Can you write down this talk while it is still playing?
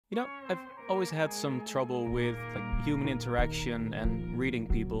I've always had some trouble with human interaction and reading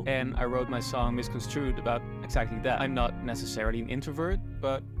people, and I wrote my song Misconstrued about exactly that. I'm not necessarily an introvert,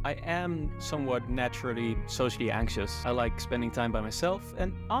 but I am somewhat naturally socially anxious. I like spending time by myself,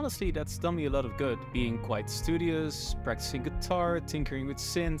 and honestly, that's done me a lot of good. Being quite studious, practicing guitar, tinkering with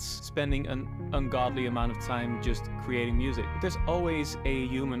synths, spending an ungodly amount of time just creating music. There's always a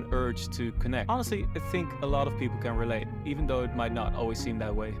human urge to connect. Honestly, I think a lot of people can relate, even though it might not always seem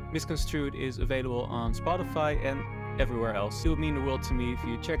that way. Misconstrued is available on Spotify and everywhere else. It would mean the world to me if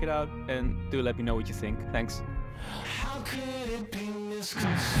you check it out, and do let me know what you think. Thanks. How could it be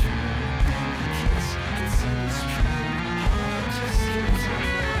misconstrued? It's untrue.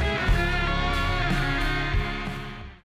 Just